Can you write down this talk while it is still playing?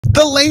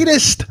The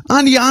latest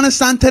on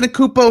Giannis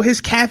Antetokounmpo, his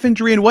calf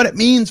injury, and what it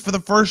means for the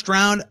first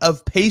round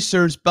of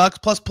Pacers Bucks,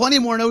 plus plenty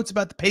more notes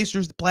about the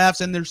Pacers, the playoffs,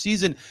 and their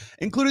season,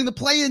 including the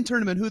play-in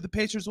tournament, who the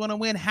Pacers want to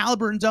win,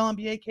 Haliburton's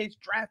WNBA case,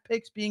 draft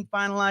picks being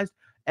finalized,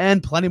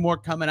 and plenty more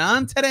coming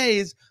on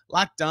today's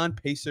Locked On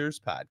Pacers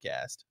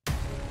podcast.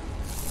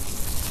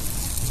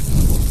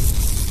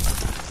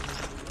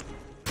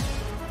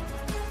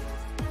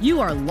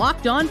 You are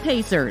Locked On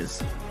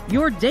Pacers,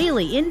 your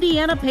daily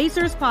Indiana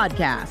Pacers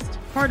podcast.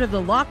 Part of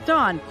the Locked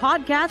On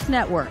Podcast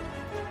Network,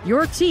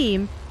 your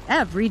team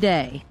every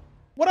day.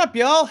 What up,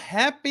 y'all?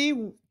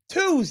 Happy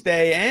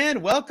Tuesday,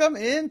 and welcome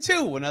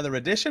into another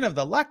edition of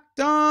the Locked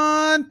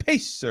On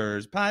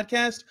Pacers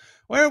podcast,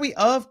 where we,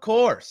 of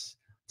course,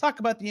 talk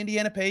about the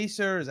Indiana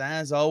Pacers.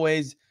 As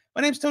always,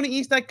 my name's Tony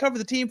East. I cover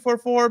the team for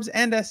Forbes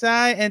and SI,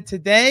 and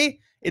today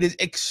it is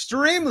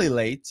extremely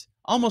late,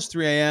 almost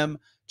 3 a.m.,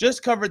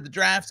 just covered the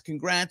draft.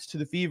 Congrats to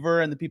the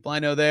Fever and the people I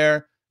know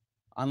there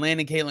on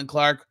landing Caitlin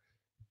Clark.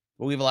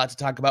 But we have a lot to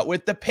talk about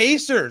with the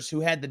Pacers, who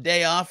had the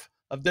day off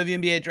of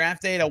WNBA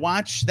draft day to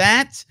watch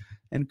that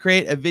and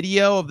create a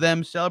video of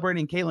them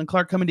celebrating Caitlin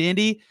Clark coming to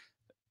Indy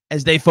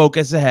as they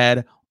focus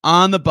ahead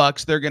on the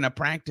Bucks. They're going to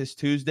practice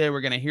Tuesday.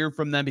 We're going to hear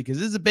from them because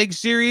this is a big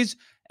series.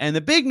 And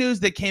the big news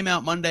that came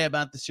out Monday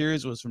about the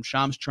series was from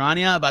Shams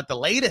Charania about the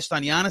latest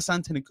on Giannis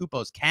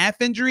Antetokounmpo's calf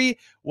injury,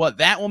 what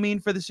that will mean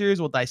for the series.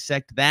 We'll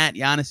dissect that,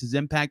 Giannis's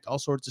impact, all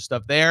sorts of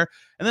stuff there.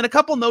 And then a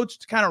couple notes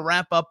to kind of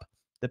wrap up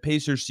the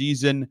Pacers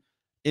season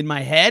in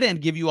my head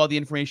and give you all the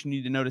information you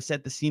need to know to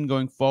set the scene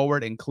going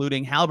forward,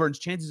 including Haliburton's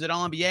chances at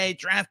All-NBA,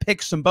 draft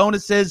picks, some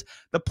bonuses,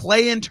 the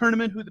play-in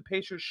tournament, who the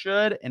Pacers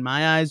should, in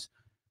my eyes,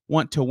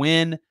 want to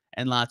win,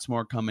 and lots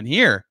more coming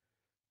here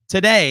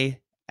today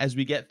as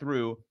we get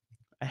through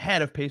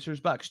ahead of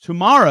Pacers Bucks.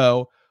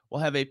 Tomorrow,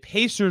 we'll have a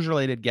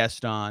Pacers-related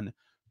guest on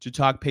to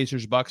talk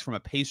Pacers Bucks from a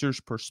Pacers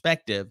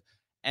perspective.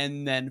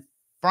 And then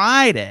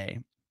Friday,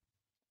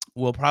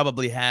 we'll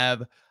probably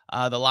have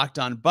the Locked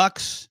On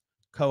Bucks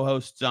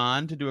co-hosts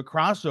on to do a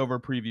crossover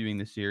previewing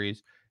the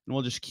series. And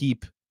we'll just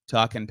keep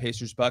talking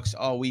Pacers Bucks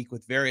all week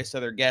with various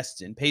other guests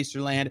in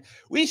Pacerland.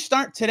 We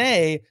start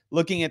today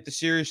looking at the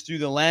series through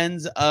the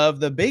lens of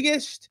the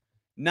biggest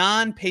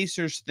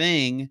non-Pacers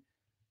thing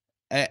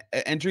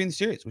entering the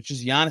series, which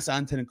is Giannis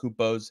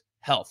Antetokounmpo's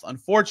health.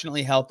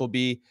 Unfortunately, health will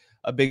be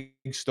a big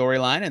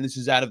storyline, and this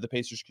is out of the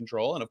Pacers'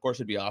 control. And of course,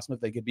 it'd be awesome if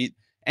they could beat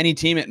any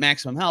team at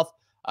maximum health.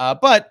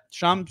 But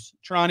Shams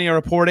Charania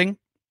reporting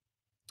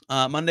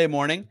Monday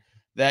morning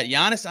that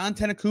Giannis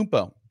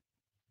Antetokounmpo,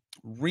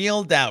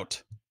 real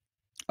doubt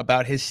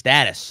about his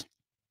status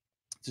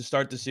to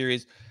start the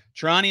series.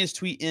 Charania's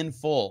tweet in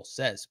full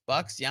says,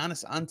 Bucks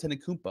Giannis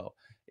Antetokounmpo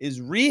is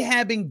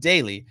rehabbing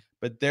daily,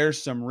 but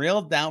there's some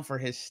real doubt for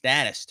his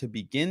status to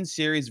begin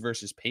series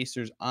versus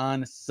Pacers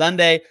on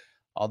Sunday.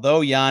 Although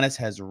Giannis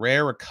has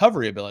rare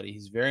recovery ability,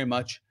 he's very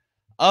much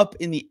up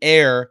in the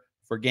air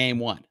for game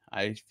one.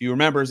 If you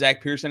remember,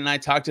 Zach Pearson and I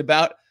talked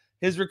about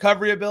his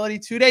recovery ability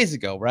 2 days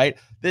ago, right?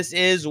 This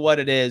is what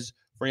it is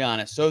for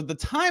Giannis. So the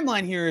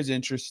timeline here is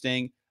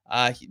interesting.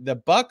 The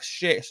Bucks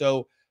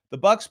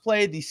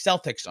played the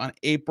Celtics on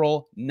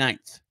April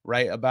 9th,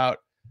 right? About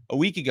a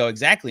week ago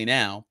exactly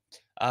now.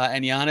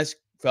 And Giannis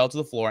fell to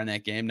the floor in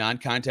that game,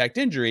 non-contact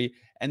injury.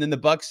 And then the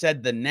Bucks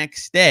said the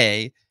next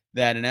day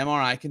that an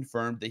MRI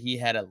confirmed that he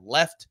had a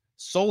left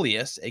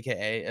soleus,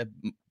 aka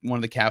one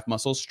of the calf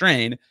muscles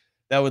strain,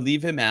 that would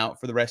leave him out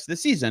for the rest of the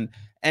season.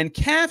 And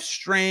calf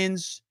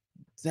strains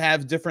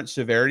have different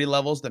severity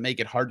levels that make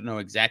it hard to know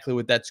exactly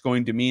what that's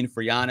going to mean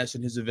for Giannis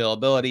and his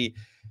availability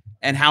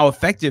and how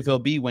effective he'll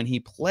be when he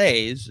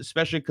plays,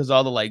 especially because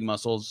all the leg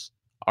muscles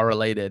are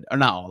related, or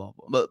not all of them,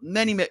 but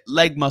many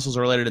leg muscles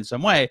are related in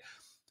some way.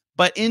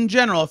 But in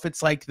general, if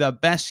it's like the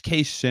best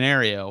case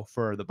scenario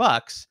for the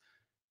Bucks,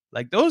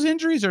 like those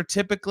injuries are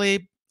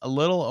typically a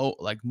little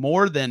like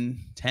more than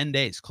 10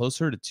 days,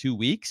 closer to 2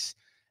 weeks.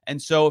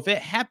 And so if it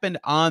happened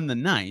on the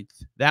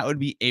 9th, that would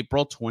be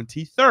April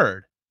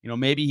 23rd. You know,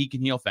 maybe he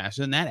can heal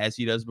faster than that, as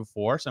he does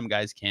before. Some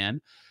guys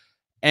can.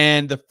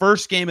 And the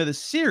first game of the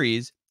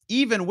series,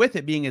 even with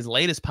it being as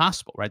late as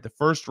possible, right? The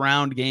first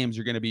round games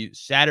are going to be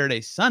Saturday,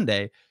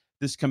 Sunday,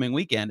 this coming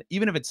weekend.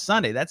 Even if it's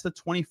Sunday, that's the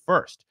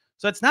 21st.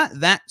 So it's not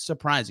that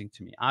surprising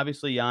to me.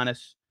 Obviously,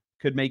 Giannis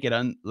could make it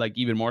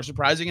even more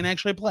surprising and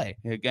actually play.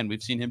 Again,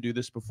 we've seen him do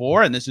this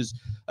before, and this is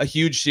a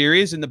huge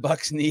series, and the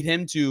Bucks need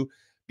him to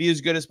be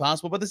as good as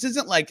possible. But this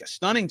isn't like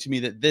stunning to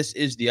me that this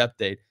is the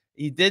update.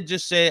 He did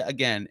just say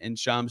again in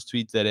Shams'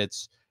 tweet that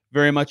it's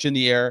very much in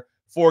the air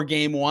for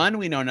game one.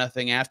 We know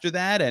nothing after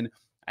that. And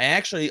I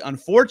actually,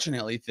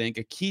 unfortunately, think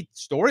a key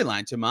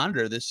storyline to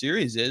monitor this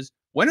series is,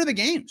 when are the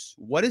games?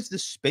 What is the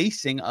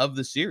spacing of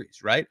the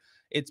series, right?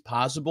 It's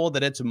possible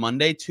that it's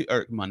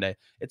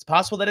It's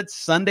possible that it's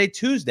Sunday,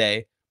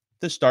 Tuesday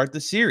to start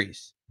the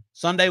series.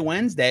 Sunday,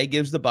 Wednesday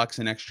gives the Bucks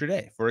an extra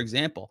day. For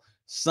example,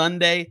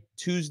 Sunday,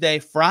 Tuesday,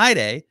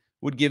 Friday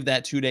would give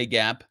that 2-day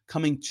gap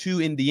coming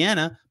to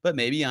Indiana, but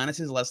maybe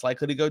Giannis is less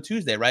likely to go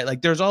Tuesday, right?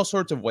 Like there's all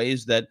sorts of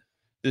ways that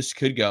this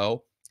could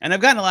go. And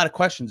I've gotten a lot of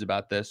questions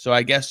about this. So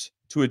I guess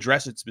to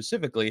address it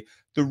specifically.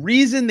 The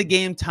reason the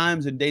game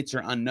times and dates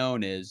are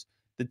unknown is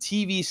the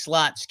TV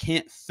slots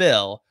can't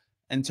fill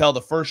until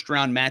the first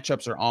round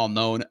matchups are all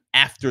known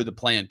after the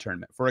play-in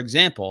tournament. For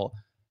example,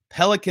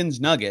 Pelicans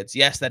Nuggets,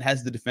 yes, that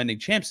has the defending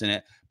champs in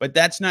it, but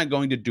that's not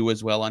going to do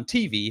as well on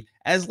TV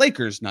as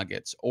Lakers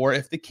Nuggets, or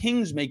if the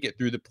Kings make it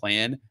through the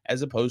play-in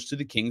as opposed to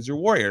the Kings or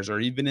Warriors, or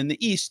even in the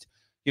East,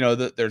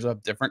 there's a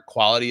different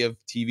quality of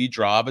TV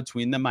draw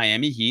between the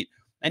Miami Heat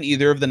and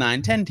either of the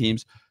 9-10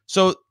 teams.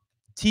 So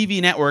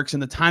TV networks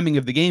and the timing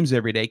of the games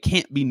every day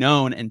can't be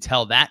known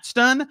until that's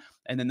done,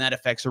 and then that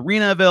affects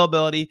arena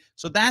availability.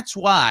 So that's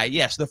why,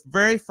 yes, the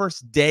very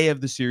first day of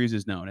the series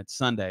is known. It's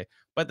Sunday.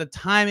 But the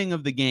timing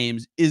of the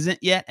games isn't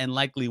yet and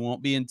likely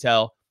won't be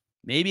until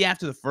maybe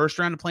after the first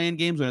round of play-in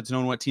games when it's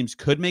known what teams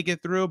could make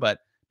it through, but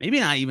maybe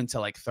not even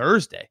till like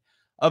Thursday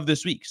of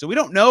this week. So we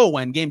don't know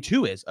when game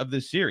 2 is of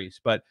this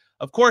series. But,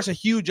 of course, a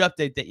huge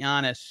update that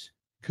Giannis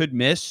could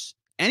miss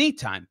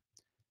anytime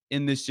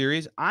in this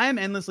series. I am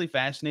endlessly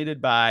fascinated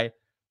by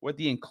what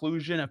the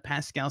inclusion of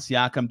Pascal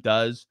Siakam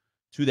does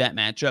to that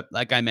matchup.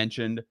 Like I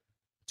mentioned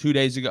 2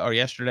 days ago or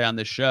yesterday on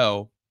this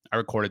show, I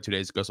recorded 2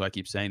 days ago, so I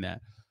keep saying that.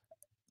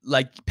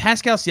 Like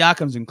Pascal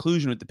Siakam's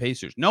inclusion with the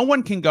Pacers. No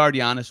one can guard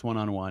Giannis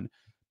one-on-one,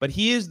 but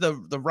he is the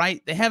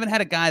right. They haven't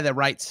had a guy the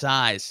right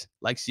size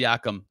like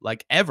Siakam,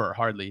 like ever,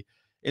 hardly,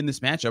 in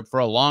this matchup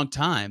for a long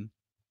time.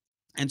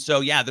 And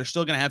so, yeah, they're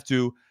still going to have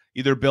to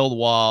either build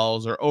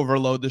walls or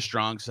overload the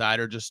strong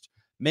side or just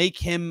make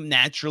him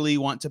naturally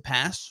want to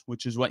pass,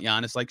 which is what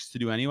Giannis likes to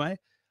do anyway.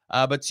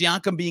 But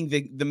Siakam being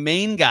the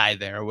main guy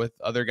there with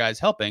other guys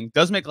helping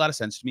does make a lot of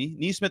sense to me.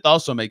 Nesmith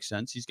also makes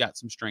sense. He's got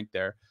some strength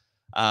there.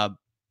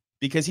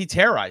 Because he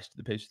terrorized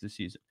the Pacers this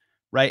season,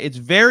 right? It's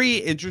very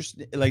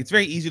interesting. Like, it's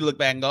very easy to look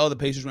back and go, oh, the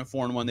Pacers went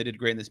 4-1. They did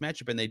great in this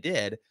matchup, and they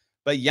did.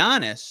 But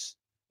Giannis,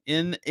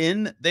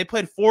 they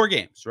played 4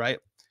 games, right?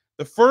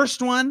 The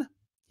first one,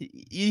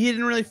 he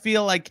didn't really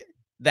feel like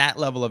that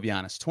level of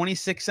Giannis.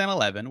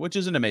 26-11, which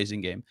is an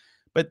amazing game.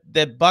 But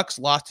the Bucks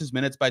lost his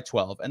minutes by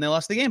 12, and they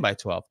lost the game by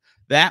 12.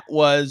 That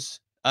was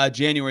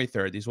January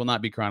 3rd. These will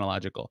not be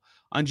chronological.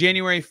 On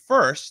January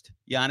 1st,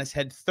 Giannis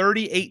had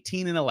 30,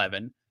 18, and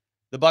 11.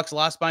 The Bucks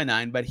lost by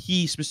 9, but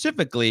he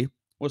specifically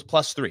was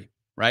 +3,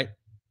 right?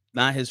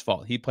 Not his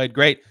fault. He played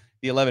great.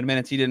 The 11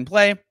 minutes he didn't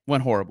play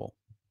went horrible.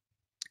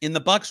 In the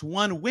Bucks'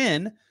 one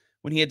win,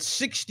 when he had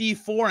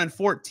 64 and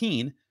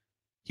 14,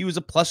 he was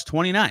a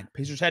 +29.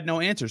 Pacers had no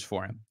answers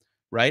for him,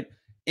 right?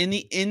 In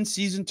the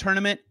in-season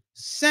tournament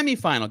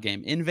semifinal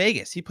game in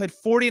Vegas, he played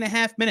 40 and a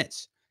half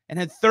minutes and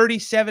had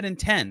 37 and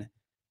 10.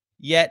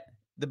 Yet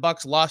the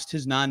Bucks lost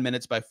his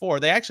non-minutes by 4.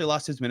 They actually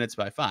lost his minutes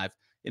by 5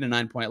 in a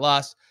 9-point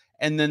loss.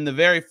 And then the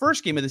very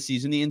first game of the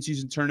season, the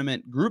in-season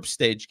tournament group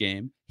stage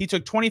game, he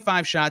took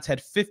 25 shots, had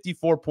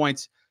 54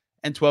 points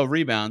and 12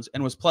 rebounds,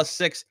 and was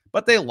 +6,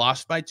 but they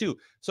lost by 2.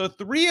 So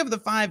 3 of the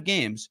 5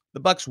 games,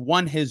 the Bucks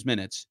won his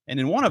minutes, and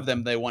in one of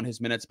them, they won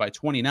his minutes by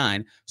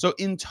 29. So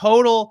in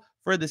total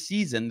for the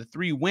season, the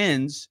 3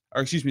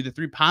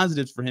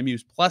 positives for him, he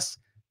was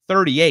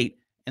 +38,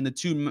 and the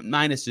 2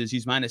 minuses,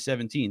 he's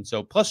 -17.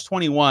 So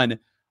 +21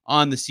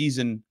 on the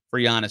season for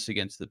Giannis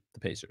against the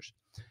Pacers.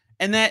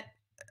 And that,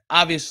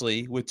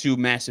 obviously, with 2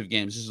 massive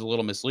games, this is a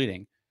little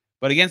misleading.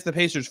 But against the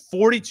Pacers,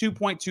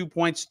 42.2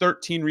 points,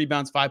 13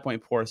 rebounds,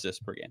 5.4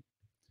 assists per game.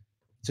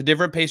 It's a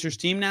different Pacers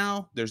team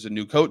now. There's a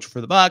new coach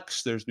for the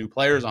Bucks. There's new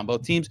players on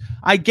both teams.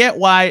 I get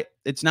why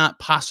it's not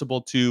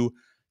possible to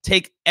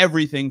take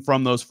everything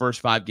from those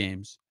first 5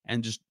 games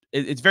and just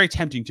it's very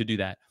tempting to do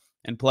that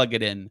and plug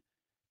it in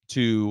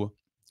to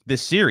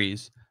this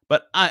series.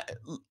 But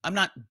I'm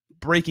not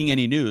breaking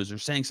any news or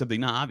saying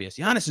something not obvious.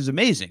 Giannis is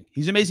amazing.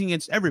 He's amazing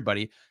against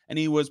everybody, and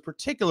he was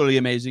particularly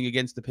amazing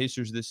against the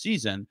Pacers this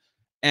season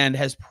and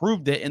has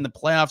proved it in the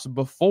playoffs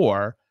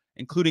before,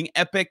 including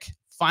epic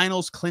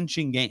finals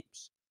clinching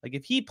games. Like,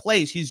 if he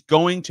plays, he's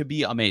going to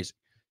be amazing.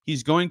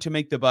 He's going to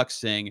make the Bucks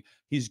sing.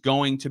 He's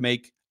going to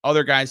make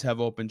other guys have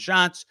open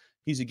shots.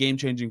 He's a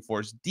game-changing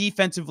force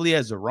defensively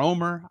as a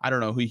roamer. I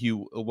don't know who he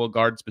will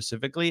guard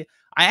specifically.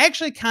 I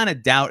actually kind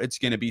of doubt it's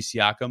going to be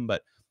Siakam,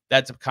 but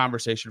that's a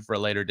conversation for a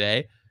later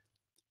day.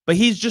 But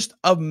he's just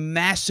a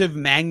massive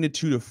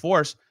magnitude of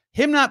force.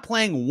 Him not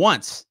playing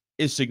once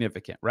is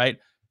significant, right?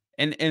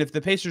 And if the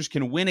Pacers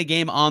can win a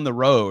game on the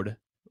road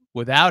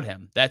without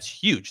him, that's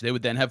huge. They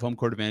would then have home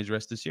court advantage the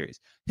rest of the series.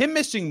 Him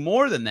missing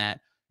more than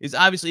that is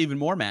obviously even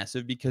more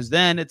massive because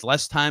then it's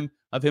less time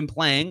of him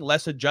playing,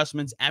 less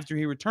adjustments after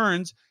he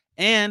returns,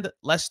 and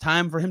less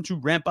time for him to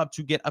ramp up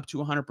to get up to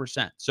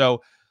 100%.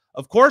 So,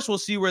 of course, we'll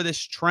see where this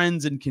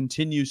trends and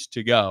continues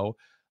to go.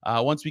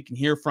 Once we can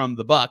hear from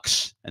the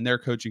Bucks and their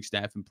coaching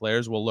staff and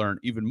players, we'll learn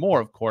even more,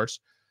 of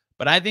course.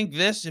 But I think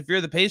this, if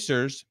you're the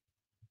Pacers,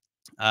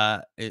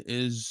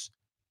 is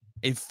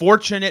a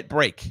fortunate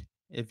break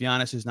if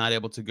Giannis is not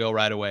able to go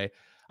right away.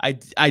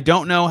 I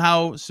don't know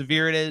how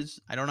severe it is.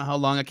 I don't know how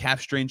long a calf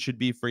strain should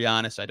be for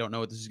Giannis. I don't know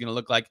what this is going to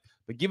look like.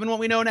 But given what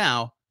we know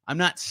now, I'm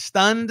not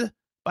stunned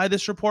by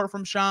this report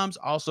from Shams.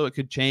 Also, it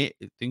could change.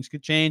 Things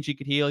could change. He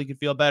could heal. He could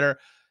feel better.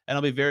 and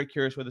I'll be very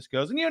curious where this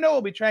goes. And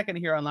we'll be tracking it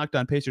here on Locked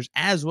On Pacers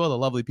as well, the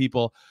lovely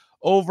people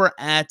over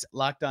at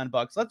Locked On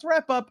Bucks. Let's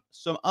wrap up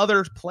some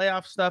other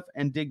playoff stuff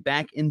and dig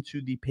back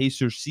into the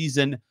Pacers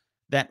season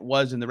that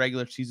was in the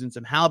regular season.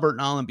 Some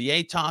Haliburton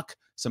All-NBA talk,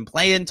 some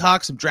play-in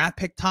talk, some draft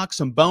pick talk,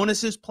 some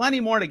bonuses,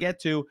 plenty more to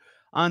get to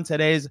on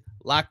today's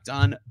Locked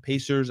On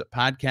Pacers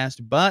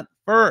podcast. But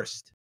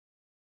first,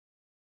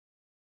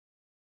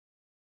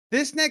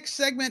 this next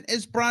segment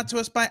is brought to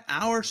us by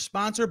our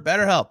sponsor,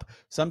 BetterHelp.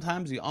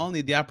 Sometimes we all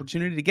need the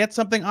opportunity to get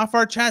something off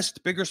our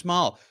chest, big or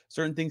small.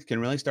 Certain things can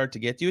really start to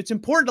get to you. It's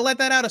important to let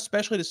that out,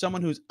 especially to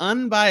someone who's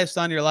unbiased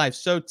on your life.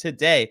 So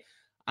today,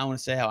 I want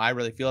to say how I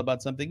really feel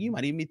about something. You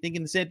might even be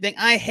thinking the same thing.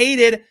 I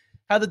hated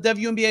how the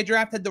WNBA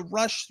draft had to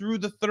rush through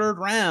the third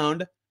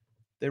round.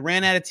 They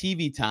ran out of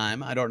TV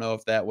time. I don't know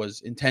if that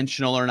was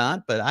intentional or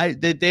not,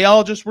 but they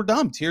all just were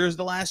dumped. Here's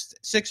the last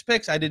 6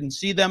 picks. I didn't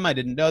see them. I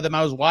didn't know them.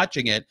 I was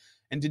watching it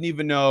and didn't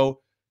even know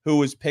who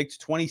was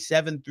picked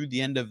 27 through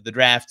the end of the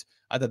draft.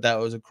 I thought that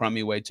was a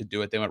crummy way to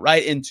do it. They went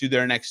right into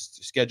their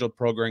next scheduled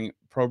programming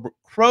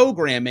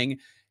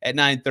at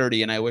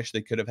 9:30, and I wish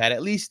they could have had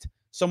at least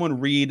someone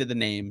read the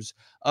names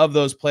of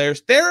those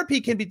players. Therapy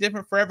can be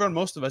different for everyone.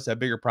 Most of us have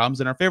bigger problems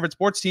than our favorite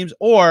sports teams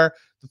or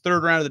the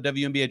third round of the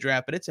WNBA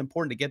draft, but it's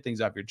important to get things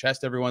off your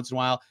chest every once in a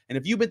while. And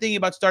if you've been thinking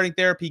about starting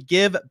therapy,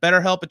 give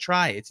BetterHelp a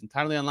try. It's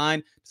entirely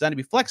online, designed to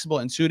be flexible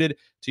and suited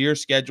to your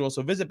schedule.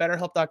 So visit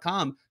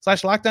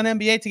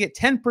BetterHelp.com/LockedOnNBA to get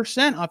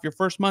 10% off your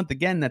first month.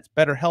 Again, that's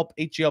BetterHelp,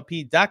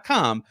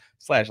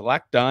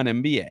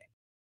 HELP.com/LockedOnNBA.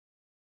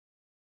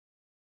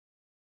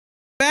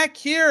 Back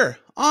here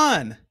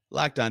on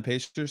Locked On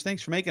Pacers.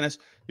 Thanks for making us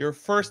your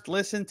first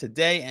listen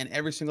today and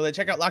every single day.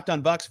 Check out Locked On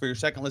Bucks for your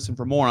second listen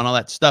for more on all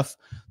that stuff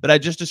that I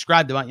just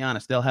described about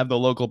Giannis. They'll have the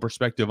local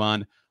perspective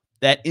on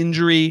that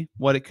injury,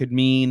 what it could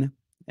mean,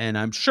 and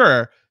I'm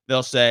sure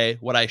they'll say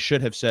what I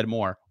should have said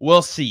more.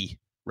 We'll see,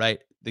 right?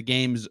 The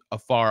game's a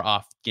far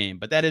off game,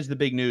 but that is the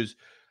big news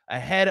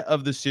ahead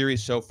of the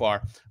series so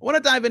far. I want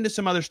to dive into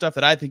some other stuff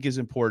that I think is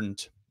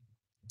important.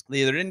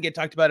 They either didn't get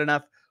talked about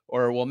enough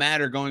or will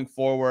matter going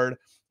forward,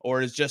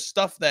 or is just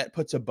stuff that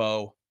puts a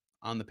bow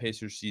on the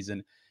Pacers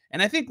season.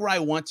 And I think where I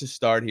want to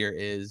start here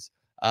is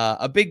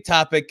a big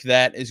topic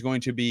that is going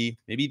to be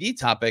maybe the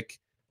topic,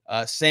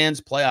 sans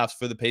playoffs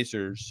for the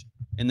Pacers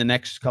in the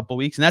next couple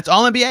weeks. And that's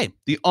All-NBA,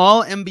 the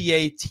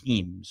All-NBA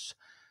teams,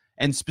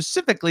 and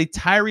specifically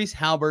Tyrese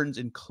Haliburton's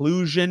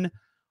inclusion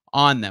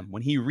on them.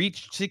 When he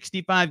reached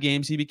 65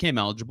 games, he became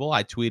eligible.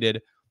 I tweeted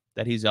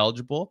that he's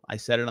eligible. I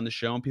said it on the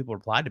show, and people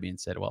replied to me and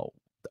said, well,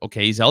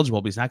 okay, he's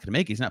eligible, but he's not going to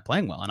make it. He's not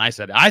playing well. And I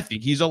said, I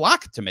think he's a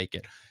lock to make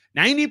it.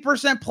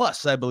 90%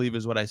 plus, I believe,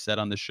 is what I said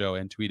on the show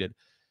and tweeted.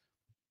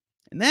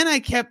 And then I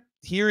kept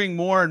hearing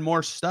more and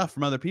more stuff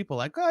from other people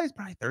like, oh, he's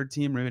probably third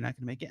team, maybe not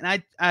going to make it.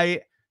 And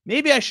I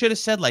maybe I should have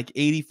said like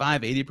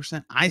 85,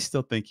 80%. I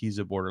still think he's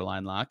a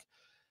borderline lock.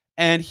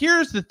 And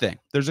here's the thing.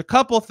 There's a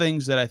couple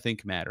things that I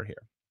think matter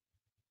here.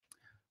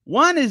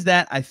 One is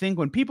that I think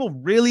when people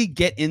really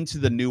get into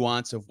the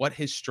nuance of what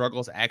his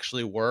struggles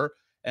actually were,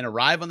 and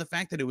arrive on the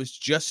fact that it was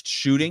just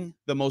shooting,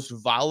 the most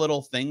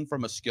volatile thing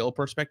from a skill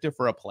perspective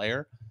for a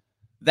player,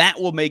 that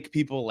will make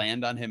people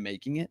land on him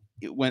making it,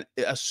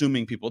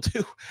 assuming people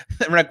do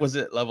the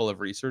requisite level of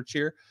research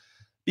here,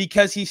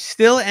 because he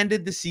still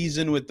ended the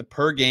season with the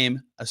per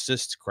game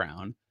assist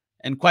crown.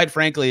 And quite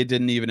frankly, it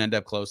didn't even end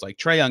up close. Like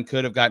Trae Young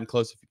could have gotten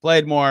close if he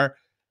played more.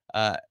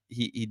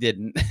 He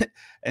didn't.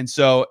 And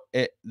so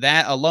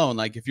that alone,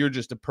 like if you're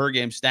just a per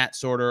game stat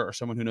sorter or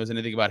someone who knows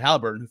anything about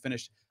Haliburton, who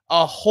finished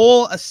a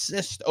whole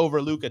assist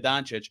over Luka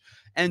Doncic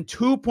and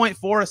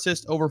 2.4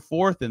 assists over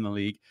fourth in the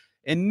league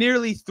and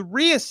nearly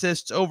 3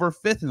 assists over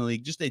fifth in the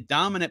league, just a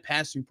dominant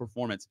passing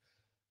performance.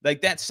 Like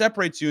that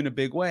separates you in a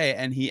big way.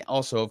 And he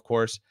also, of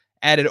course,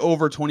 added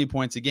over 20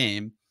 points a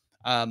game.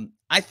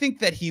 I think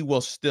that he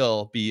will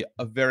still be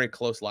a very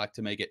close lock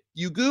to make it.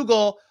 You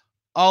Google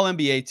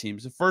All-NBA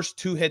teams. The first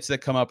 2 hits that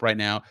come up right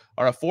now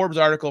are a Forbes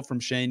article from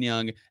Shane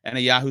Young and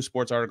a Yahoo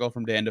Sports article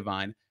from Dan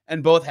Devine,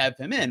 and both have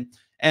him in.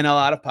 And a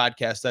lot of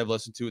podcasts I've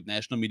listened to with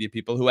national media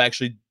people who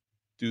actually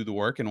do the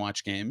work and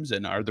watch games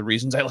and are the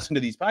reasons I listen to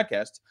these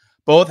podcasts,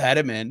 both had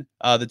him in.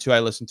 The 2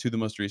 I listened to the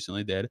most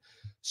recently did.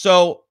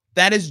 So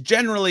that is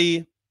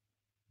generally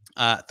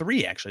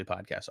 3 actually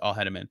podcasts all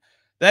had him in.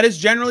 That is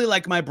generally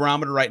like my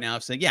barometer right now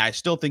of saying, yeah, I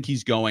still think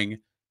he's going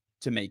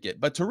to make it.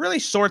 But to really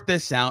sort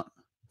this out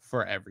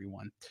for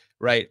everyone,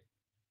 right?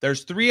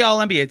 There's 3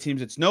 All-NBA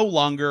teams. It's no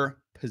longer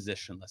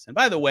positionless. And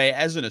by the way,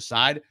 as an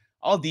aside,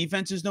 all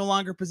defense is no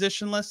longer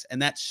positionless,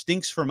 and that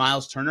stinks for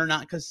Myles Turner,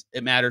 not because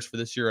it matters for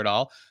this year at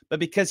all, but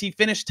because he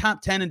finished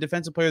top 10 in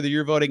Defensive Player of the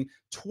Year voting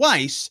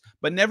twice,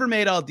 but never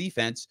made all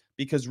defense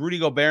because Rudy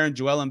Gobert and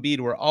Joel Embiid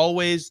were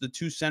always the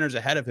 2 centers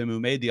ahead of him who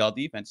made the all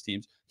defense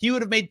teams. He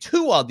would have made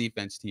 2 all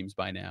defense teams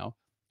by now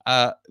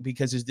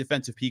because his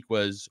defensive peak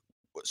was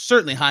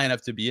certainly high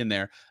enough to be in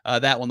there.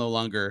 That will no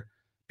longer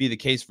be the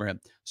case for him.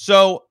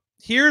 So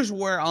here's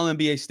where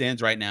All-NBA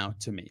stands right now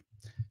to me.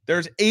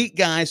 there's 8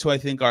 guys who I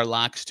think are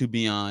locks to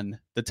be on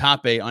the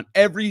top 8 on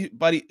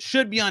everybody,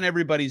 should be on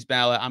everybody's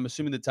ballot. I'm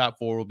assuming the top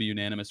 4 will be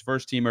unanimous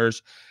first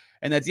teamers.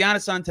 And that's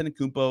Giannis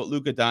Antetokounmpo,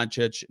 Luka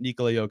Doncic,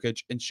 Nikola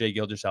Jokic, and Shai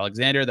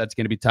Gilgeous-Alexander. That's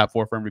going to be top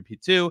 4 for MVP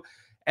too.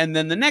 And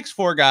then the next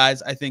 4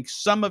 guys, I think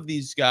some of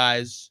these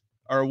guys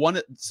are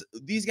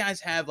these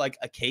guys have like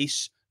a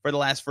case for the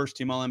last first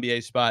team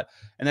All-NBA spot.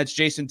 And that's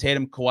Jason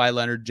Tatum, Kawhi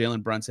Leonard,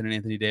 Jalen Brunson, and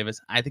Anthony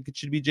Davis. I think it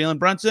should be Jalen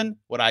Brunson.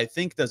 What I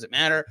think doesn't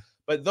matter.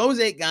 But those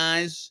 8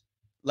 guys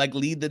like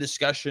lead the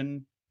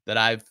discussion that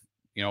I've,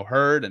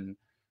 heard and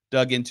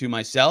dug into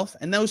myself.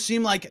 And those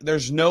seem like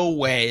there's no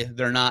way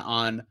they're not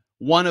on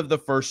one of the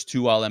first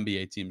 2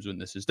 All-NBA teams when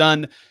this is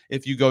done.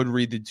 If you go to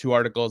read the 2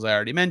 articles I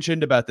already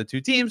mentioned about the 2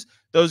 teams,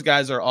 those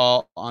guys are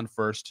all on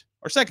first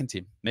or second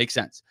team. Makes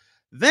sense.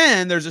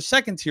 Then there's a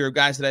second tier of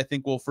guys that I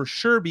think will for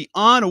sure be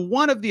on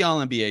one of the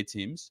All-NBA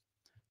teams,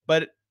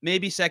 but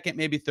maybe second,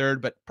 maybe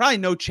third, but probably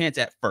no chance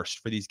at first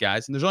for these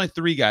guys. And there's only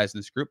 3 guys in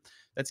this group.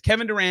 That's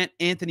Kevin Durant,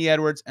 Anthony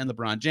Edwards, and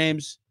LeBron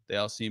James. They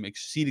all seem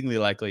exceedingly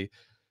likely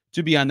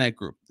to be on that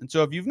group. And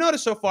so if you've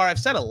noticed so far, I've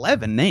said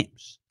 11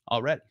 names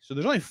already. So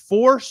there's only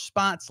 4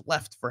 spots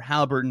left for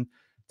Haliburton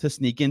to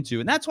sneak into.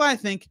 And that's why I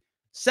think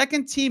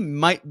second team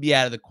might be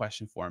out of the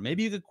question for him.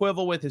 Maybe you could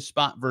quibble with his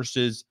spot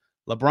versus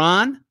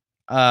LeBron.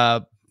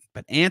 But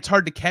Ant's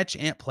hard to catch.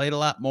 Ant played a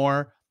lot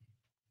more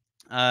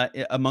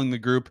among the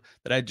group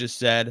that I just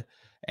said.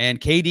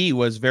 And KD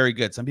was very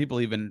good. Some people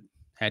even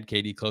had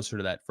KD closer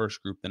to that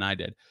first group than I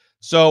did.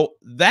 So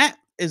that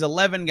is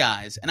 11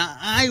 guys. And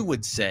I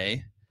would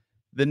say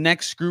the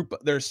next group,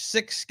 there's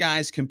 6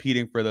 guys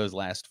competing for those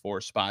last 4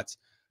 spots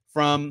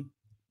from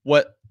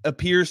what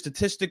appears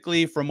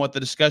statistically, from what the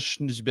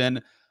discussion has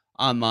been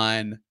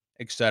online,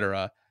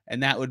 etc.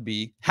 And that would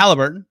be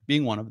Haliburton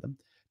being one of them,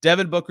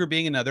 Devin Booker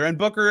being another. And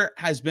Booker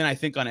has been, I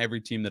think, on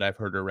every team that I've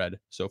heard or read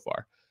so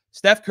far.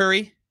 Steph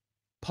Curry,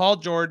 Paul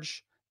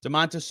George,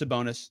 Domantas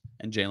Sabonis,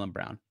 and Jaylen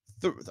Brown.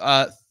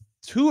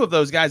 2 of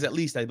those guys, at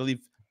least, I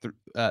believe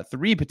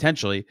 3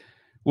 potentially,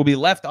 will be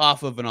left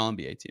off of an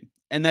All-NBA team.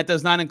 And that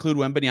does not include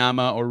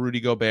Wembanyama or Rudy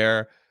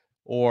Gobert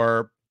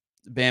or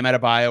Bam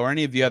Adebayo or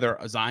any of the other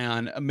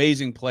Zion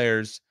amazing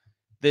players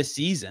this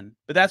season.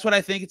 But that's what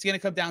I think it's going to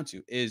come down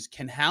to, is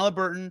can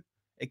Haliburton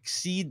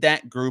exceed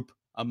that group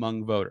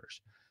among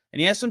voters?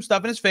 And he has some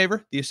stuff in his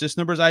favor. The assist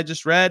numbers I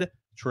just read,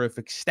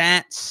 terrific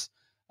stats.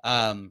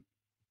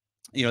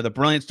 The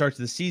brilliant start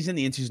to the season,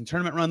 the in-season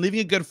tournament run, leaving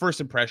a good first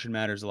impression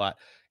matters a lot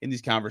in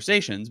these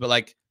conversations. But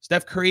like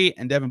Steph Curry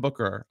and Devin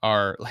Booker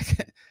are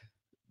like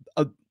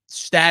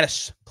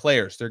status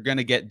players. They're going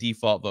to get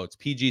default votes.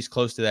 PG's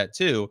close to that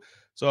too.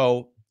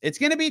 So it's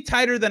going to be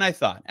tighter than I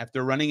thought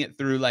after running it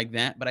through like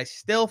that. But I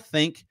still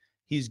think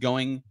he's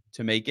going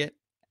to make it.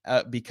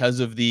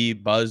 Because of the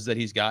buzz that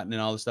he's gotten and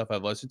all the stuff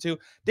I've listened to.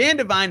 Dan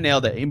Devine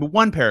nailed it in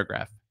 1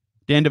 paragraph.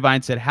 Dan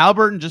Devine said,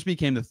 Haliburton just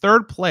became the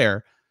 3rd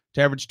player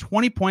to average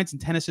 20 points and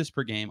 10 assists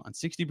per game on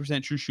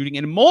 60% true shooting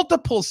in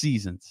multiple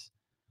seasons.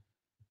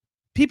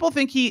 People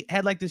think he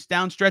had like this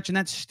down stretch, and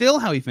that's still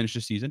how he finished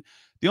the season.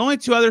 The only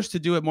 2 others to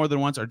do it more than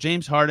once are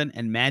James Harden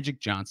and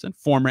Magic Johnson,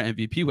 former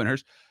MVP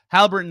winners.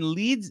 Haliburton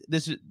leads,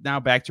 this is now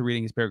back to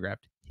reading his paragraph.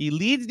 He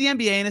leads the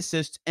NBA in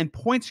assists and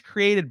points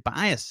created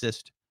by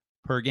assist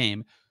per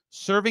game,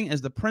 serving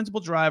as the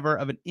principal driver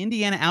of an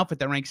Indiana outfit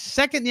that ranks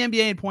 2nd in the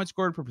NBA in points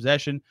scored per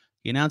possession.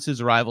 He announced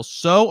his arrival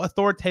so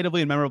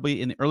authoritatively and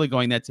memorably in the early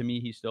going that to me,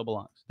 he still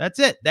belongs. That's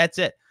it,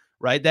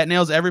 right? That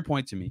nails every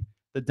point to me.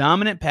 The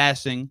dominant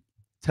passing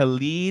to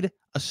lead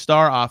a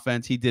star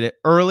offense. He did it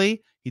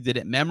early. He did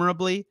it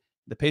memorably.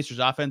 The Pacers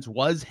offense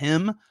was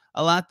him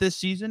a lot this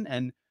season.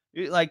 And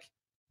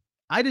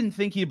I didn't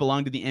think he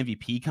belonged to the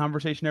MVP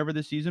conversation ever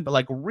this season, but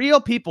like real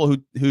people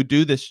who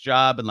do this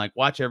job and like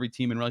watch every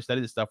team and really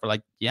study this stuff are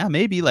like, yeah,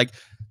 maybe like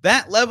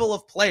that level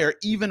of player,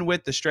 even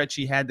with the stretch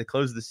he had to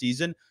close the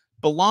season,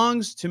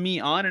 belongs to me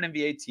on an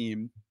NBA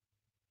team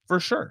for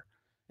sure.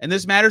 And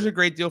this matters a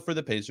great deal for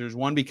the Pacers.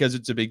 1, because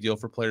it's a big deal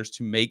for players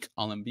to make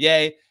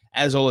All-NBA,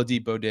 as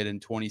Oladipo did in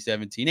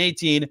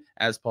 2017-18,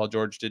 as Paul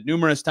George did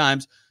numerous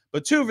times.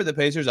 But 2, for the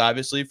Pacers,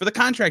 obviously, for the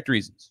contract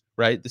reasons,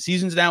 right? The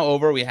season's now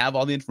over. We have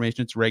all the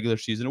information. It's a regular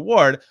season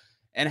award.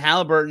 And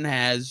Haliburton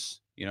has,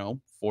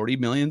 $40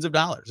 million.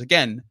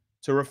 Again,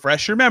 to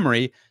refresh your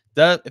memory,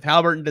 if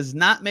Haliburton does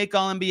not make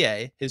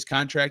All-NBA, his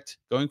contract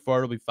going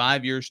forward will be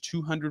 5 years,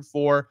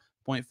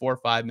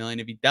 $204.45 million.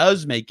 If he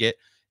does make it,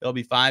 it'll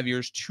be 5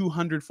 years,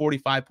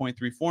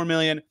 $245.34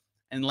 million,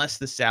 unless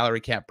the salary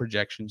cap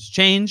projections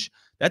change.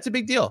 That's a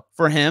big deal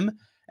for him.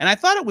 And I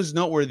thought it was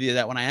noteworthy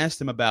that when I asked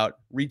him about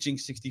reaching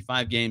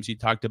 65 games, he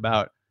talked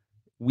about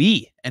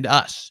we and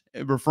us,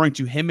 referring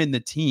to him and the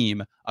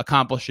team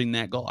accomplishing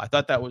that goal. I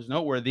thought that was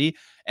noteworthy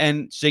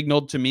and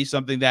signaled to me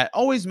something that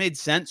always made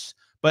sense,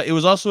 but it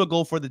was also a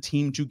goal for the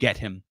team to get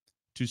him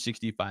to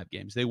 65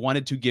 games. They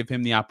wanted to give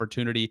him the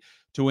opportunity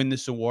to win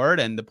this award.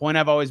 And the point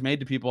I've always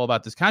made to people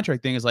about this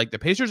contract thing is like the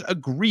Pacers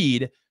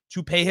agreed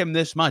to pay him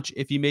this much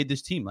if he made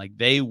this team. Like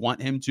they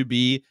want him to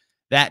be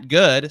that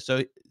good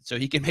so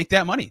he can make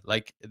that money.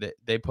 Like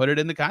they put it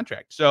in the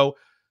contract. So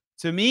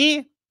to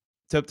me,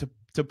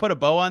 to put a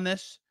bow on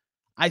this,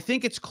 I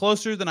think it's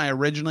closer than I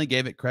originally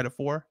gave it credit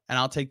for, and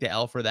I'll take the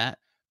L for that.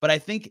 But I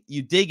think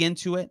you dig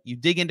into it, you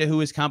dig into who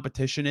his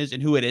competition is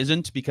and who it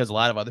isn't, because a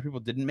lot of other people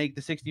didn't make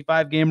the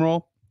 65-game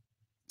rule.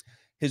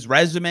 His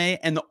resume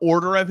and the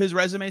order of his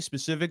resume,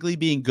 specifically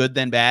being good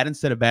then bad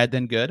instead of bad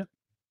then good,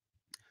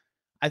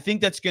 I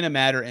think that's going to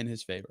matter in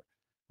his favor,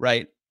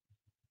 right?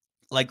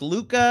 Like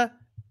Luka,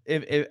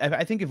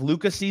 I think if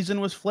Luka's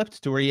season was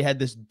flipped to where he had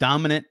this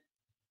dominant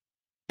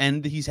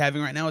end that he's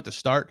having right now at the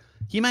start,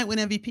 he might win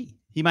MVP.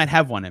 He might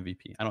have won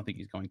MVP. I don't think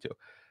he's going to.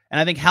 And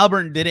I think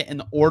Haliburton did it in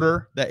the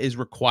order that is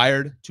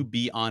required to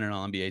be on an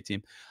All-NBA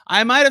team.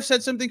 I might have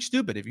said something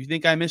stupid. If you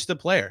think I missed a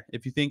player,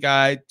 if you think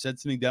I said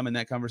something dumb in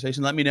that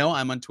conversation, let me know.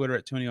 I'm on Twitter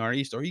at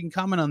TonyREast, or you can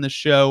comment on this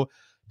show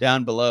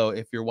down below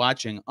if you're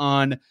watching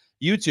on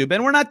YouTube.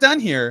 And we're not done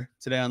here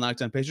today on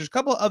Locked On Pacers. A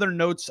couple other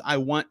notes I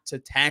want to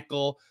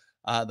tackle.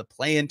 The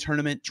play-in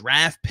tournament,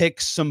 draft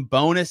picks, some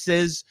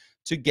bonuses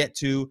to get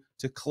to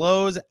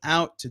close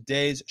out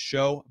today's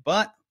show.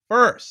 But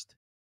first,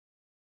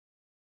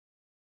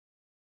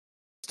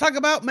 talk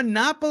about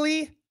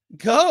Monopoly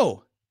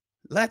Go.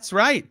 That's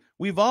right.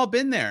 We've all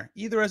been there,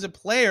 either as a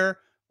player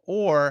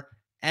or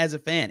as a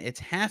fan. It's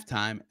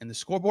halftime, and the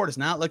scoreboard is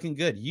not looking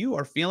good. You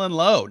are feeling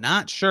low,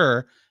 not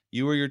sure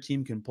you or your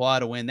team can pull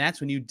out a win. That's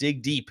when you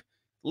dig deep,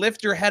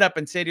 lift your head up,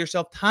 and say to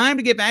yourself, time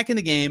to get back in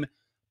the game,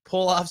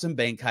 pull off some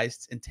bank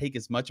heists, and take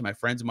as much of my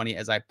friends' money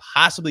as I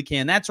possibly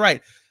can. That's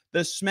right.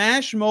 The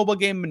Smash mobile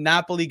game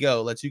Monopoly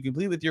Go lets you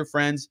compete with your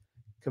friends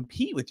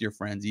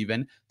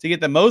even, to get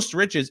the most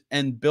riches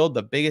and build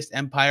the biggest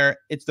empire.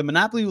 It's the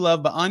Monopoly you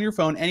love, but on your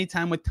phone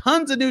anytime, with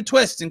tons of new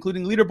twists,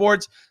 including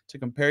leaderboards to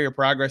compare your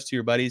progress to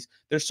your buddies.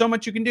 There's so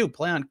much you can do.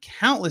 Play on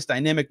countless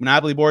dynamic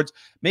Monopoly boards.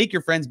 Make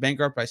your friends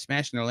bankrupt by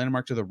smashing their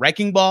landmarks with a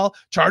wrecking ball.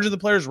 Charge the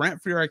players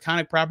rent for your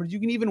iconic properties. You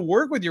can even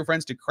work with your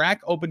friends to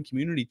crack open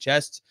community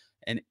chests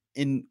and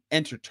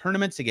enter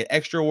tournaments to get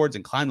extra awards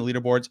and climb the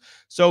leaderboards.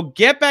 So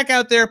get back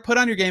out there, put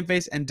on your game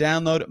face, and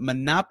download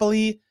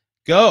Monopoly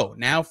Go,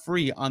 now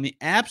free on the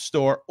App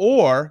Store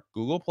or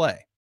Google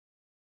Play.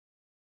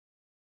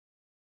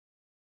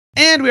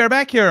 And we are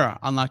back here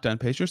on Locked On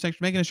Pacers. Thanks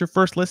for making us your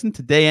first listen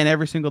today and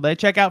every single day.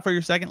 Check out for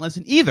your second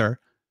listen either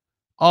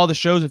all the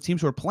shows of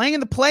teams who are playing in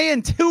the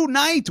play-in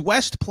tonight.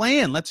 West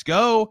play-in. Let's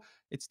go.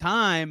 It's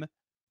time.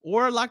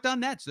 Or Locked On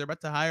Nets. They're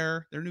about to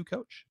hire their new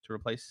coach to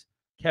replace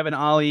Kevin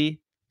Ollie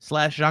 /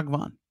 Jacques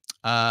Vaughn.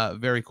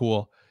 Very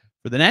cool.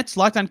 For the Nets,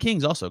 Locked On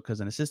Kings also,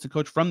 because an assistant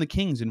coach from the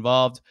Kings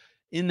involved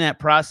in that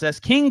process.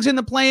 Kings in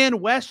the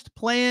play-in, West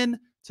play-in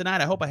tonight.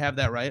 I hope I have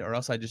that right, or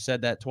else I just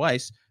said that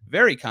twice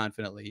very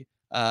confidently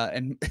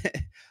and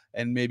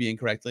maybe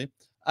incorrectly.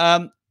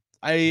 I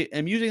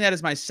am using that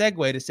as my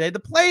segue to say the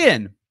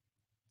play-in.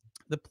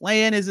 The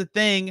play-in is a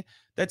thing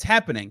that's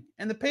happening,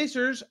 and the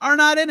Pacers are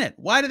not in it.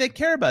 Why do they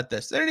care about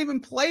this? They don't even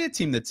play a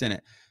team that's in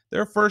it.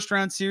 Their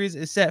first-round series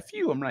is set.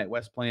 I'm right.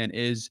 West play-in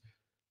is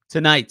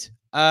tonight.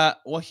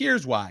 Well,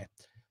 here's why.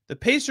 The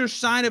Pacers'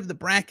 side of the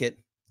bracket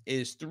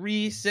is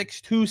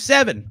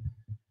 3-6-2-7.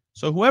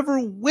 So whoever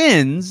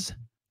wins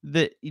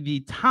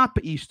the top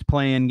East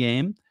play-in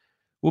game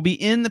will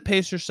be in the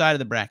Pacers side of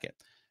the bracket.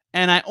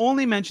 And I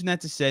only mention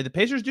that to say the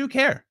Pacers do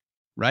care,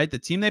 right? The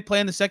team they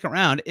play in the second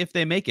round, if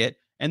they make it,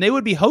 and they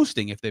would be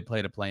hosting if they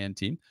played a play-in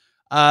team,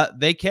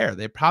 they care.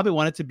 They probably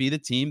want it to be the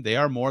team they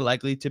are more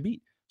likely to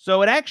beat.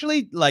 So it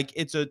actually, like,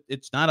 it's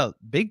not a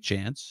big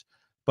chance,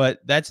 but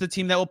that's the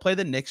team that will play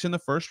the Knicks in the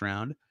first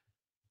round.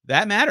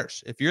 That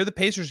matters. If you're the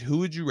Pacers, who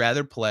would you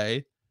rather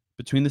play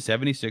between the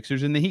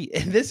 76ers and the Heat?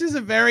 And this is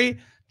a very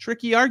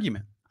tricky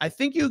argument. I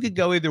think you could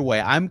go either way.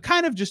 I'm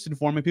kind of just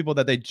informing people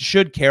that they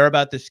should care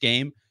about this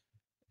game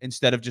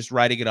instead of just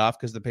writing it off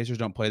because the Pacers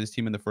don't play this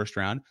team in the first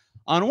round.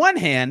 On one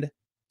hand,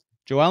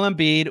 Joel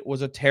Embiid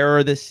was a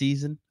terror this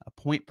season, a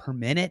point per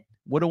minute.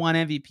 Would have won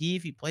MVP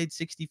if he played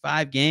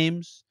 65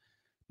 games.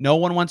 No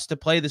one wants to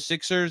play the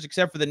Sixers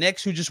except for the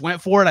Knicks, who just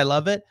went for it. I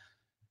love it.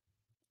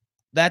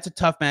 That's a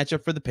tough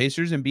matchup for the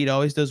Pacers. Embiid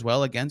always does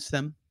well against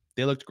them.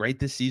 They looked great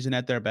this season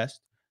at their best.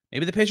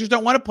 Maybe the Pacers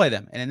don't want to play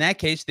them. And in that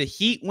case, the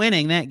Heat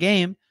winning that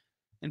game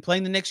and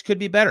playing the Knicks could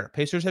be better.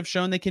 Pacers have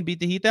shown they can beat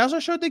the Heat. They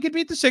also showed they could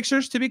beat the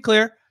Sixers, to be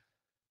clear.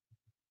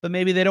 But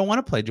maybe they don't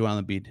want to play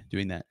Joel Embiid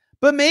doing that.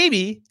 But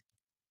maybe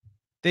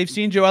they've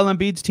seen Joel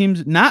Embiid's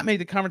teams not make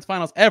the conference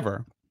finals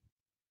ever.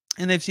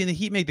 And they've seen the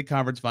Heat make the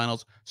conference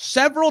finals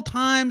several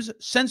times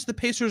since the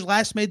Pacers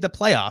last made the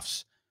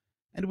playoffs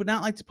and would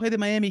not like to play the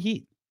Miami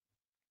Heat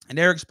and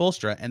Eric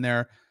Spoelstra and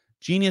their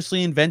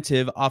geniusly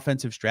inventive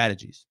offensive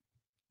strategies.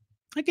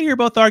 I can hear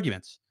both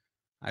arguments.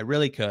 I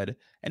really could.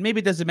 And maybe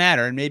it doesn't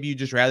matter. And maybe you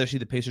just rather see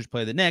the Pacers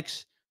play the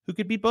Knicks, who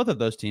could beat both of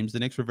those teams. The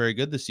Knicks were very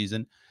good this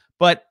season.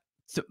 But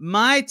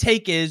my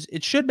take is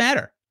it should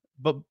matter.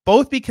 But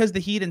both because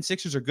the Heat and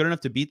Sixers are good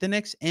enough to beat the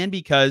Knicks and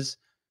because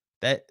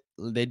that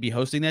they'd be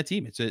hosting that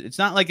team. It's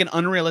not like an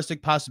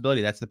unrealistic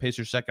possibility. That's the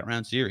Pacers' second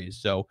round series.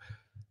 So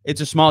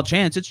it's a small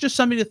chance. It's just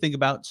something to think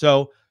about.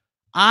 So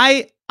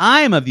I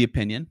am of the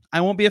opinion,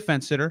 I won't be a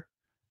fence sitter.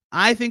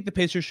 I think the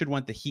Pacers should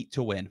want the Heat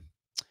to win.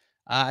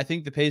 I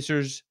think the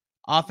Pacers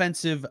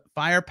offensive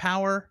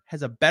firepower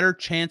has a better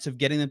chance of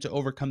getting them to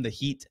overcome the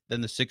Heat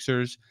than the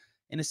Sixers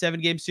in a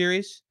 7-game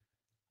series.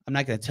 I'm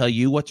not going to tell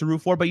you what to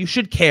root for, but you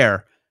should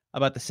care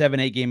about the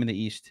 7-8 game in the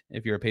East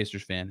if you're a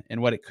Pacers fan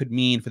and what it could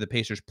mean for the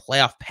Pacers'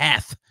 playoff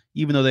path,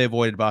 even though they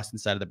avoided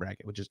Boston's side of the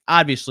bracket, which is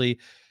obviously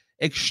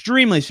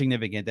extremely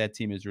significant. That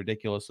team is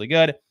ridiculously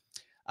good.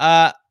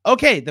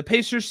 Okay, the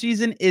Pacers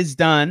season is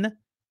done.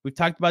 We've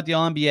talked about the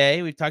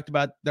All-NBA. We've talked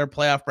about their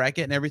playoff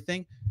bracket and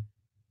everything.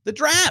 The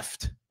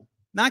draft,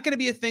 not going to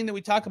be a thing that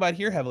we talk about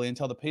here heavily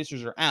until the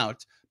Pacers are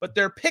out, but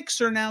their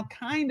picks are now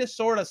kind of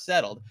sort of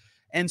settled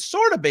and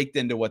sort of baked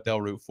into what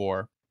they'll root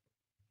for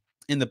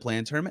in the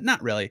play-in tournament.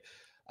 Not really.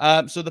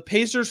 So the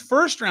Pacers'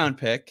 first-round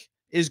pick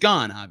is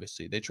gone,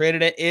 obviously. They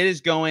traded it. It is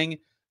going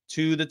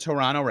to the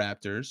Toronto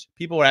Raptors.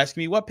 People were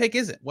asking me, what pick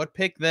is it? What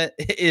pick that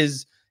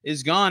is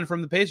gone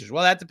from the Pacers?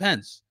 Well, that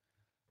depends.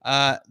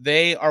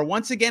 They are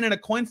once again in a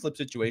coin flip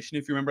situation.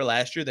 If you remember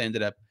last year, they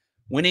ended up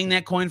winning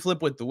that coin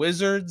flip with the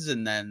Wizards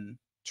and then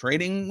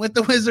trading with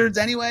the Wizards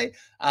anyway.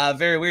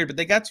 Very weird, but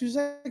they got 2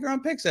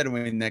 second-round picks out of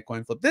winning that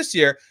coin flip. This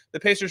year, the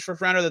Pacers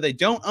first-rounder that they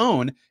don't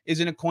own is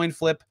in a coin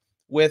flip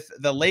with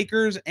the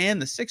Lakers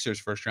and the Sixers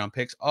first-round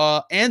picks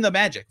and the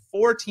Magic.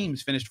 4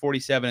 teams finished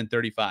 47 and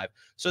 35.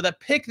 So the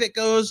pick that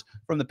goes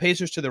from the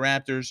Pacers to the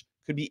Raptors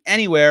could be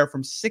anywhere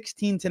from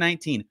 16 to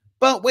 19.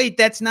 But wait,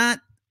 that's not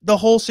the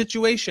whole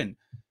situation,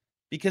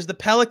 because the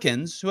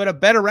Pelicans, who had a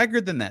better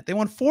record than that, they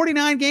won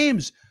 49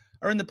 games,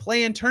 are in the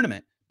play-in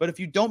tournament. But if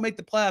you don't make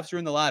the playoffs, you're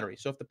in the lottery.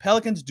 So if the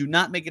Pelicans do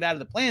not make it out of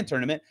the play-in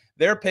tournament,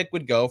 their pick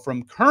would go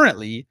from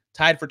currently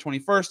tied for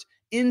 21st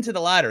into the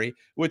lottery,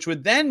 which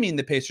would then mean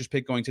the Pacers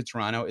pick going to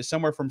Toronto is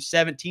somewhere from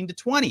 17 to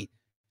 20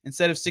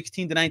 instead of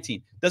 16 to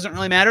 19. Doesn't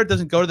really matter. It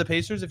doesn't go to the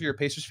Pacers. If you're a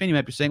Pacers fan, you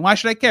might be saying, why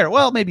should I care?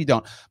 Well, maybe you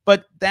don't.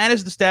 But that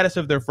is the status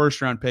of their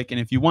first-round pick. And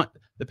if you want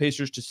the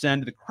Pacers to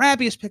send the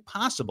crappiest pick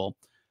possible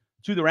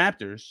to the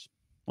Raptors,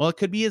 well, it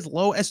could be as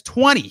low as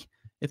 20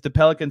 if the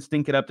Pelicans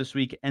stink it up this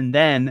week and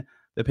then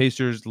the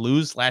Pacers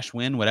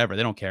lose/win, whatever.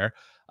 They don't care.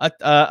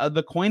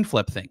 The coin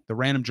flip thing, the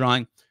random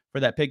drawing for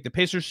that pick. The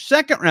Pacers'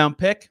 second-round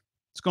pick,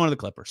 it's going to the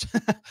Clippers.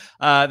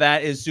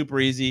 That is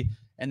super easy,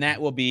 and that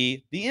will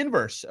be the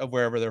inverse of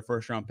wherever their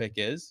first-round pick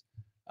is.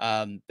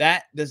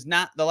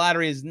 The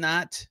lottery is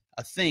not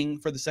a thing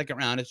for the second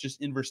round. It's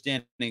just inverse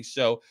standing.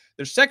 So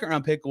their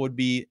second-round pick would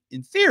be,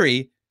 in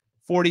theory,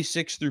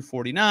 46 through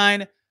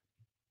 49.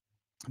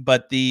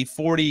 But the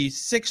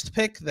 46th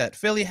pick that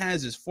Philly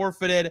has is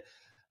forfeited.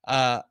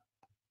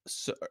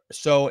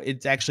 So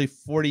it's actually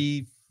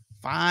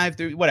 45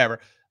 through whatever.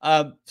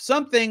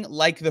 Something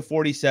like the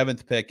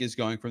 47th pick is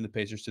going from the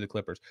Pacers to the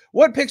Clippers.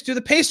 What picks do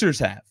the Pacers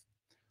have?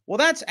 Well,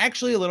 that's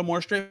actually a little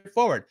more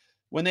straightforward.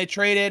 When they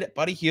traded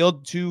Buddy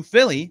Hield to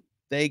Philly,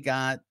 they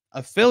got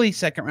a Philly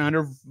second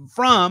rounder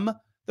from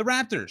the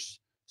Raptors.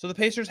 So the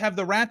Pacers have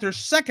the Raptors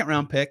second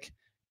round pick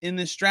in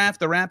this draft.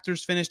 The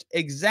Raptors finished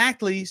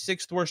exactly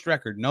 6th worst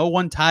record. No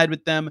one tied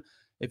with them.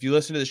 If you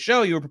listen to the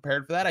show, you were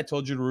prepared for that. I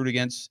told you to root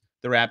against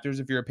the Raptors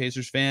if you're a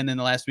Pacers fan in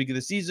the last week of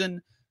the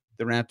season.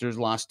 The Raptors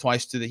lost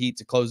twice to the Heat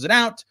to close it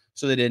out,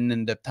 so they didn't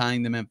end up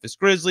tying the Memphis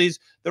Grizzlies.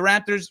 The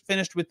Raptors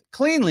finished with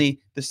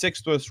cleanly the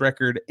 6th worst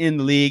record in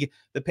the league.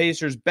 The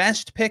Pacers'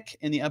 best pick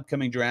in the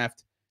upcoming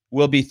draft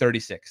will be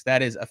 36.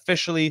 That is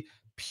officially,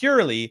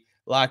 purely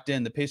locked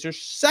in. The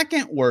Pacers'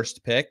 second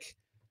best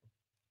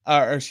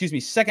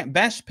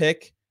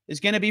pick is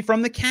going to be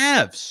from the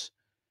Cavs.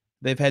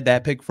 They've had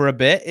that pick for a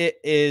bit. It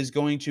is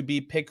going to be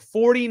pick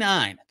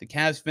 49. The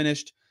Cavs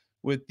finished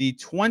with the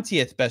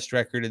 20th best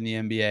record in the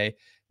NBA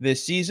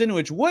this season,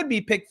 which would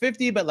be pick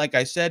 50. But like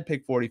I said,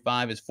 pick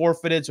 45 is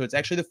forfeited. So it's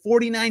actually the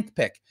 49th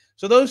pick.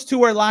 So those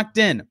two are locked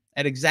in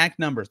at exact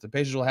numbers. The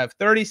Pacers will have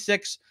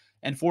 36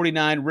 and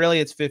 49.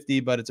 Really, it's 50,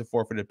 but it's a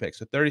forfeited pick.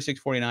 So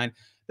 36, 49.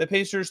 The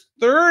Pacers'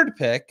 third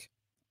pick,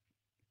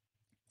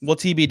 well,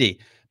 TBD.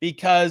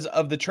 Because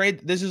of the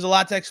trade, this is a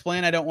lot to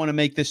explain. I don't want to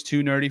make this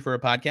too nerdy for a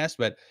podcast,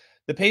 but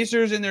the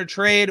Pacers in their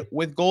trade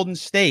with Golden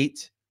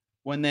State,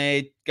 when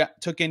they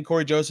took in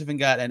Corey Joseph and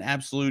got an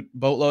absolute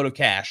boatload of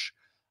cash,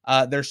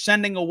 they're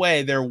sending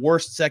away their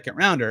worst second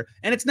rounder,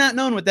 and it's not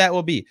known what that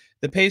will be.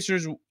 The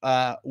Pacers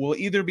will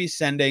either be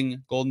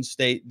sending Golden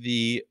State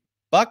the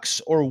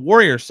Bucks or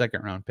Warriors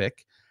second round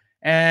pick,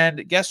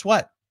 and guess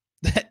what?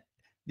 The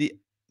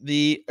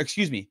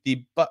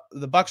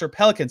Bucks or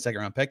Pelicans second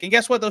round pick, and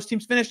guess what? Those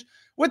teams finished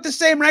with the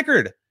same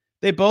record.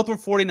 They both were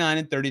 49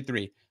 and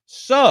 33.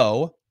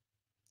 So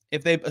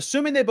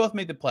assuming they both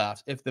make the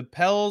playoffs, if the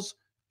Pels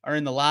are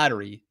in the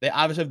lottery, they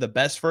obviously have the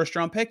best first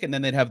round pick, and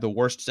then they'd have the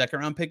worst second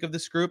round pick of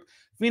this group.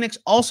 Phoenix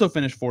also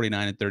finished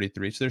 49 and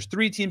 33. So there's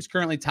 3 teams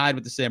currently tied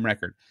with the same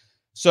record.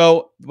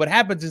 So what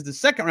happens is the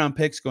second round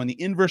picks go in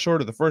the inverse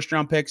order of the first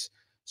round picks.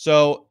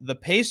 So the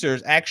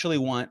Pacers actually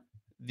want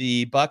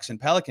the Bucks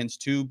and Pelicans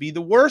to be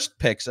the worst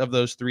picks of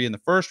those 3 in the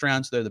first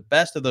round. So they're the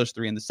best of those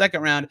 3 in the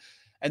second round.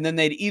 And then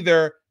they'd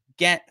either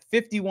get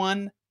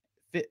 51.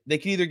 They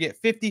can either get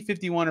 50,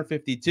 51, or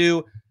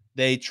 52.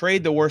 They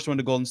trade the worst one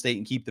to Golden State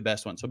and keep the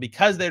best one. So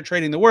because they're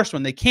trading the worst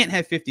one, they can't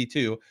have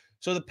 52.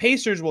 So the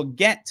Pacers will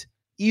get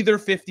either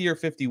 50 or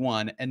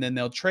 51, and then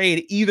they'll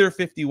trade either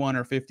 51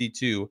 or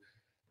 52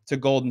 to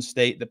Golden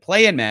State. The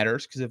play-in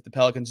matters because if the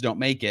Pelicans don't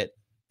make it,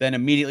 then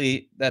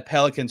immediately the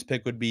Pelicans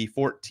pick would be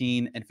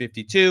 14 and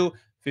 52.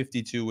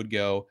 52 would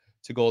go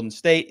to Golden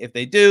State. If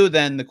they do,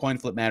 then the coin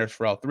flip matters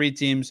for all three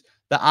teams.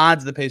 The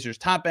odds of the Pacers'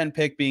 top-end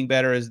pick being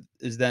better is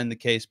then the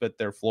case, but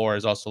their floor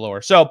is also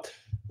lower. So a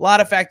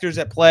lot of factors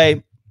at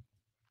play.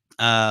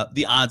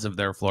 The odds of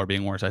their floor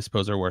being worse, I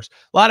suppose, are worse.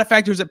 A lot of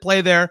factors at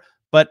play there,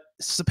 but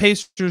the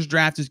Pacers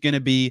draft is going to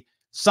be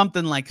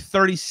something like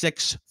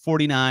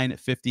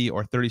 36-49-50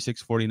 or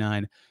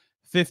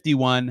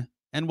 36-49-51,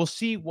 and we'll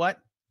see what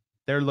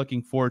they're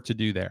looking forward to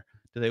do there.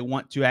 Do they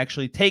want to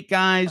actually take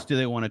guys? Do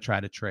they want to try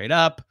to trade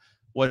up?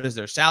 What is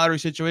their salary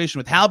situation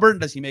with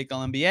Haliburton? Does he make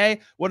All-NBA?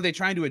 What are they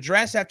trying to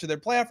address after their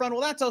playoff run?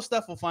 Well, that's all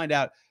stuff we'll find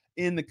out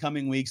in the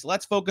coming weeks.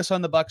 Let's focus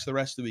on the Bucks the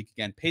rest of the week.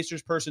 Again,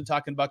 Pacers person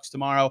talking Bucks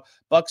tomorrow,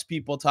 Bucks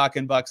people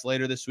talking Bucks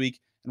later this week,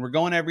 and we're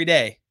going every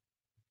day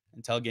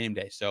until game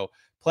day. So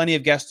plenty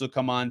of guests will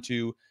come on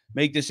to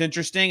make this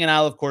interesting, and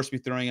I'll, of course, be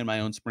throwing in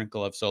my own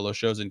sprinkle of solo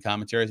shows and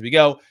commentary as we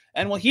go,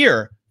 and we'll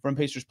hear from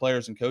Pacers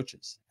players and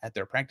coaches at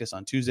their practice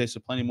on Tuesday,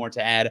 so plenty more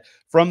to add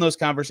from those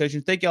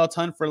conversations. Thank you all a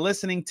ton for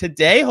listening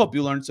today. Hope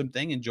you learned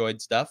something,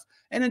 enjoyed stuff,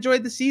 and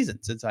enjoyed the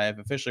season, since I have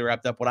officially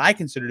wrapped up what I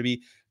consider to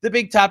be the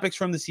big topics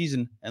from the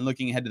season, and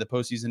looking ahead to the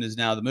postseason is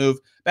now the move.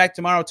 Back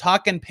tomorrow,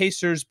 talking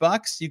Pacers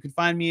Bucks. You can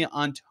find me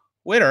on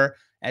Twitter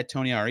at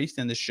Tony R. East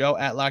and the show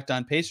at Locked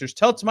On Pacers.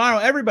 Till tomorrow,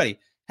 everybody,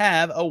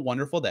 have a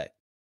wonderful day.